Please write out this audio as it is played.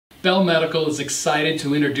Bell Medical is excited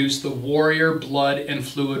to introduce the Warrior Blood and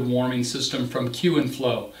Fluid Warming System from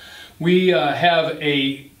Qinflow. We have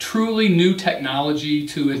a truly new technology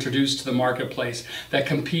to introduce to the marketplace that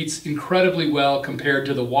competes incredibly well compared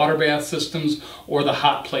to the water bath systems or the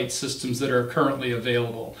hot plate systems that are currently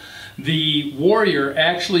available. The Warrior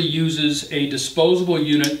actually uses a disposable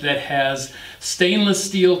unit that has stainless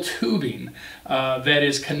steel tubing that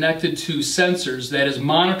is connected to sensors that is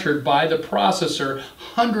monitored by the processor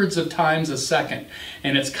hundreds of times a second,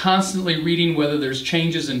 and it's constantly reading whether there's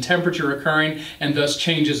changes in temperature occurring and thus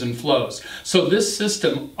changes in flows. So this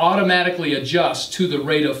system automatically adjusts to the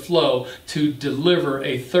rate of flow to deliver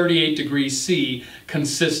a 38 degrees C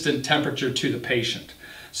consistent temperature to the patient.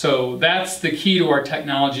 So that's the key to our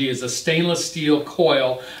technology, is a stainless steel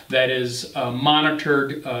coil that is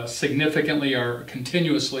monitored significantly or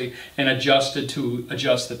continuously and adjusted to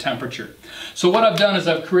adjust the temperature. So what I've done is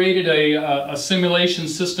I've created a simulation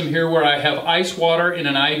system here where I have ice water in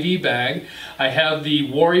an IV bag, I have the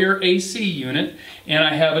Warrior AC unit, and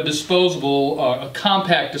I have a disposable, a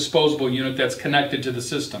compact disposable unit that's connected to the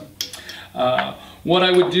system. What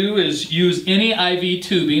I would do is use any IV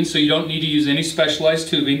tubing, so you don't need to use any specialized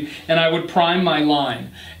tubing, and I would prime my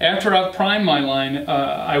line. After I've primed my line,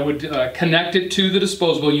 I would connect it to the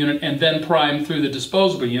disposable unit and then prime through the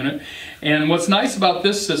disposable unit. And what's nice about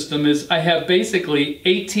this system is I have basically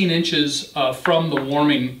 18 inches from the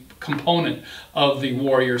warming component of the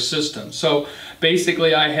Warrior system. So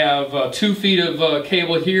basically I have 2 feet of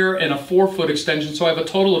cable here and a 4-foot extension, so I have a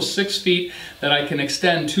total of 6 feet that I can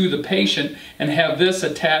extend to the patient and have this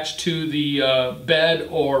attached to the bed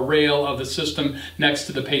or rail of the system next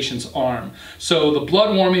to the patient's arm. So the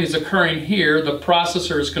blood warming is occurring here, the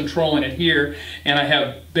processor is controlling it here, and I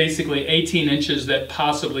have basically 18 inches that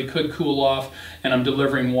possibly could cool off, and I'm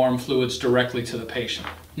delivering warm fluids directly to the patient.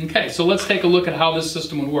 Okay, so let's take a look at how this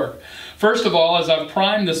system would work. First of all, as I've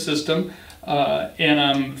primed the system and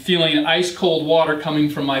I'm feeling ice cold water coming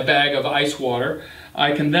from my bag of ice water,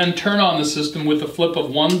 I can then turn on the system with the flip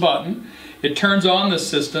of one button. It turns on the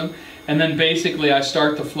system, and then basically I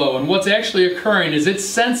start the flow. And what's actually occurring is it's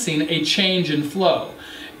sensing a change in flow,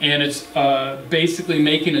 and it's basically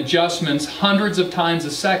making adjustments hundreds of times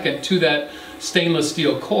a second to that stainless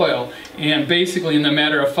steel coil, and basically in a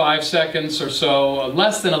matter of 5 seconds or so,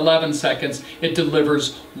 less than 11 seconds, it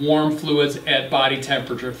delivers warm fluids at body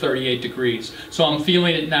temperature, 38 degrees. So I'm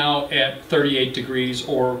feeling it now at 38 degrees,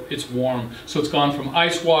 or it's warm. So it's gone from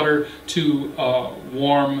ice water to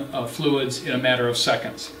warm fluids in a matter of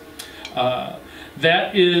seconds.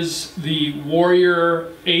 That is the Warrior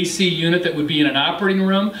AC unit that would be in an operating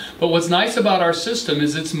room. But what's nice about our system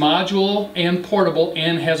is it's modular and portable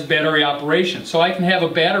and has battery operation. So I can have a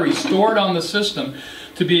battery stored on the system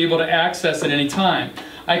to be able to access at any time.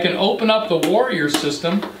 I can open up the Warrior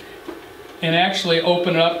system and actually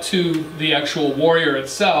open it up to the actual Warrior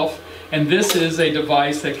itself. And this is a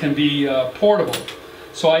device that can be portable.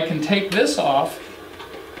 So I can take this off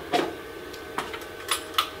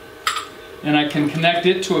and I can connect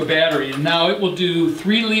it to a battery, and now it will do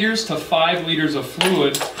 3 liters to 5 liters of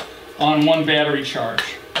fluid on one battery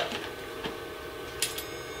charge.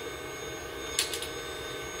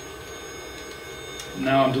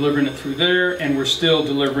 Now I'm delivering it through there, and we're still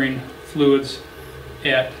delivering fluids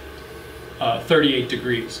at 38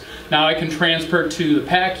 degrees. Now I can transfer it to the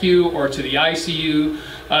PACU or to the ICU.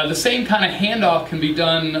 The same kind of handoff can be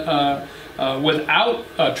done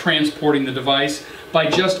without transporting the device by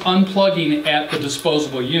just unplugging at the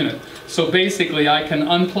disposable unit. So basically I can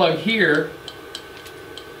unplug here,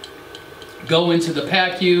 go into the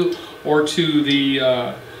PACU or to the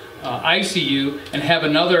ICU, and have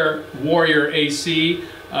another Warrior AC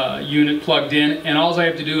unit plugged in, and all I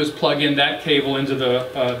have to do is plug in that cable into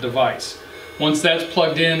the device. Once that's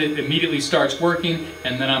plugged in, it immediately starts working,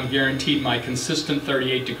 and then I'm guaranteed my consistent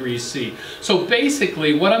 38 degrees C. So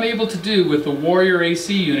basically what I'm able to do with the Warrior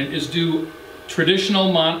AC unit is do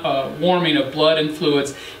traditional warming of blood and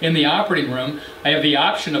fluids in the operating room. I have the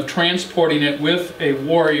option of transporting it with a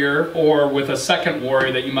Warrior or with a second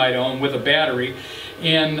Warrior that you might own with a battery.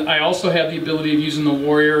 And I also have the ability of using the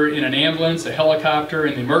Warrior in an ambulance, a helicopter,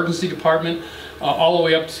 in the emergency department, all the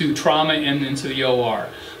way up to trauma and into the OR.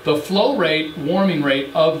 The flow rate, warming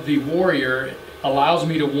rate of the Warrior allows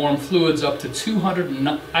me to warm fluids up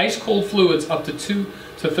to ice cold fluids up to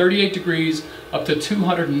 38 degrees, up to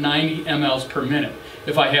 290 mLs per minute.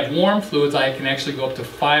 If I have warm fluids, I can actually go up to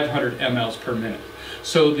 500 mLs per minute.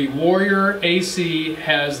 So the Warrior AC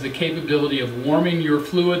has the capability of warming your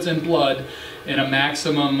fluids and blood in a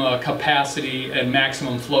maximum capacity and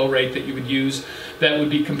maximum flow rate that you would use that would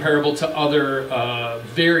be comparable to other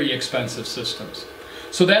very expensive systems.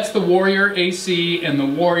 So that's the Warrior AC and the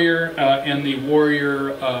Warrior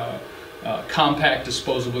Compact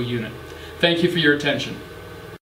Disposable Unit. Thank you for your attention.